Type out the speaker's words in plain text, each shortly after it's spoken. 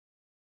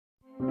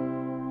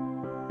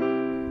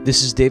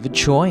This is David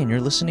Choi, and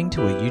you're listening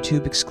to a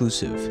YouTube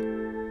exclusive,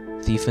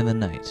 Thief in the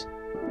Night.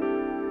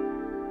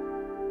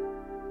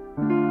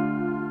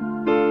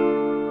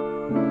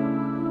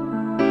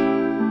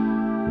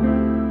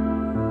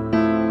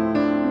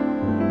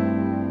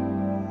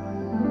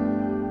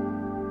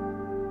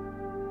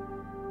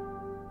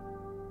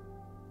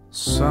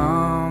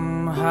 Somehow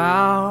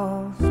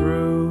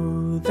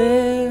through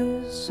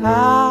this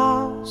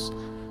house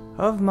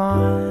of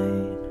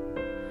mine,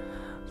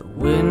 the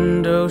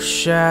windows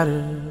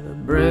shattered, the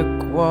brick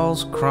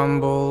walls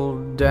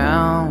crumbled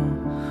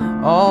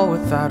down, all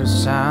without a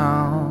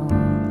sound.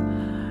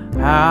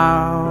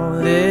 How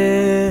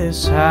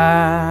this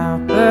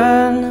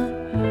happened,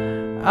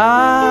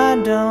 I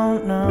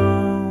don't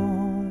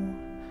know,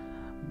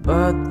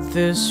 but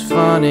this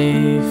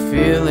funny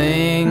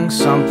feeling,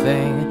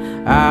 something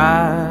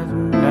I've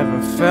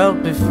never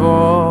felt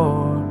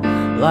before,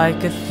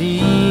 like a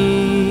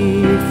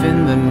thief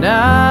in the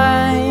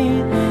night.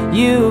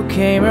 You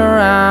came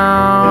around,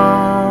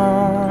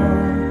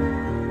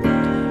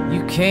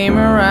 you came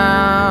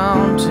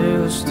around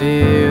to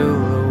steal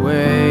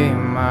away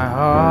my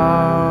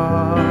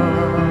heart.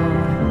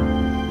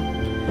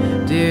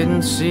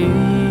 Didn't see,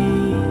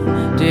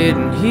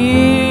 didn't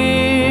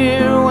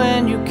hear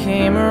when you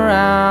came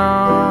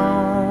around.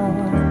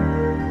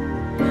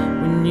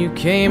 You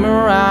came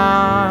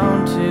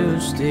around to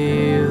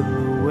steal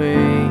away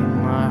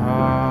my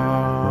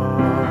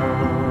heart.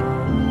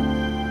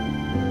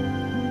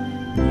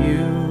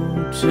 You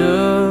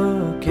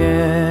took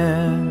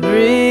everything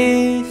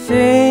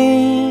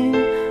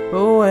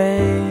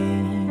away.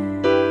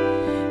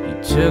 You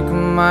took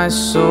my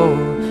soul,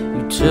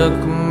 you took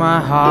my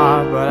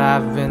heart, but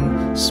I've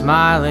been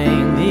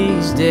smiling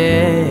these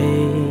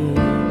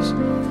days.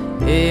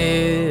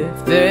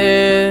 If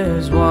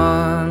there's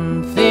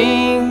one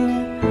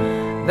thing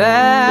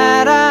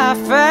that I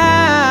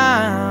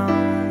found,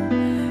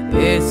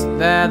 it's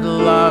that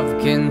love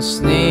can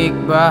sneak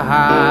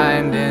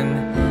behind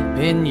and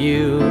pin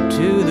you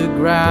to the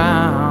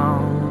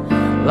ground.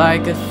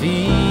 Like a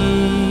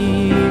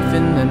thief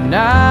in the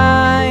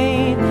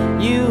night,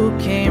 you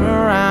came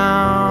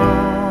around.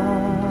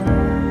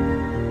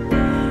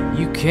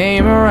 You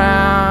came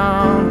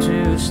around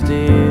to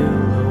steal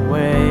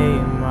away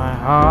my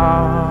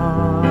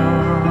heart.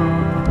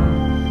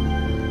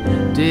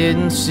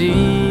 Didn't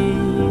see,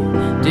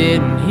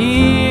 didn't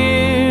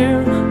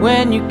hear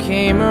when you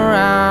came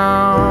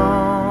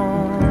around.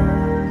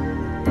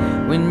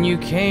 When you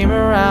came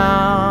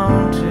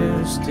around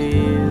to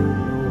steal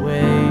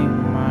away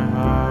my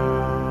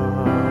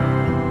heart.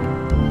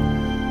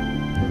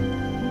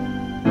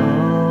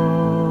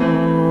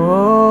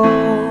 Oh,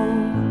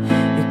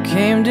 it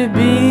came to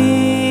be.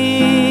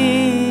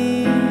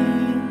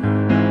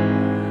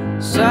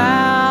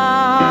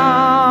 Sounds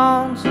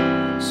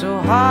so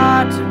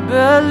hard to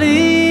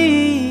believe.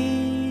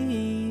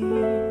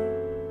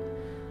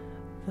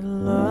 The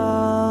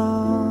love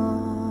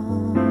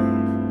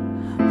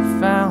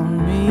found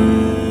me.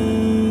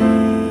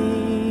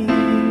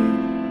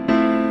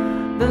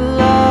 The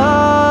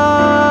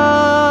love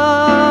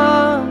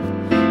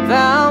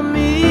found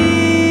me.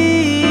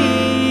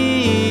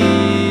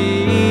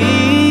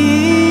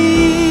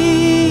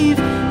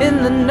 In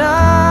the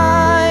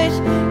night,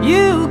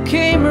 you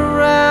came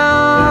around.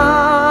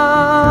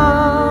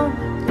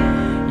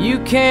 You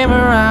came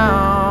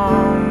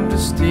around to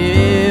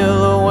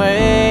steal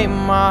away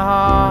my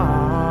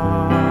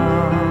heart.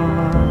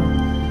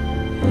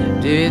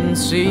 Didn't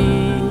see,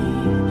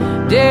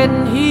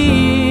 didn't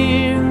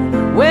hear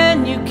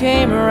when you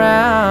came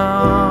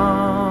around.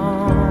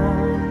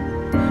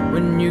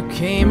 When you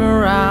came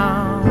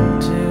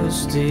around to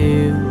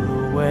steal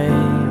away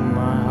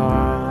my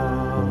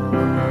heart.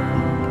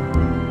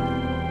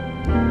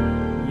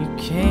 You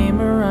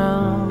came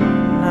around,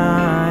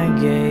 I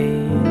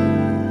gave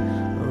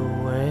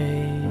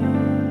away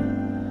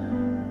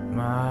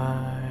my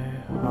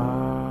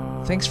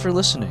heart. Thanks for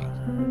listening.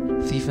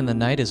 Thief in the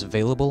Night is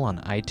available on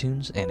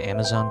iTunes and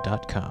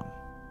Amazon.com.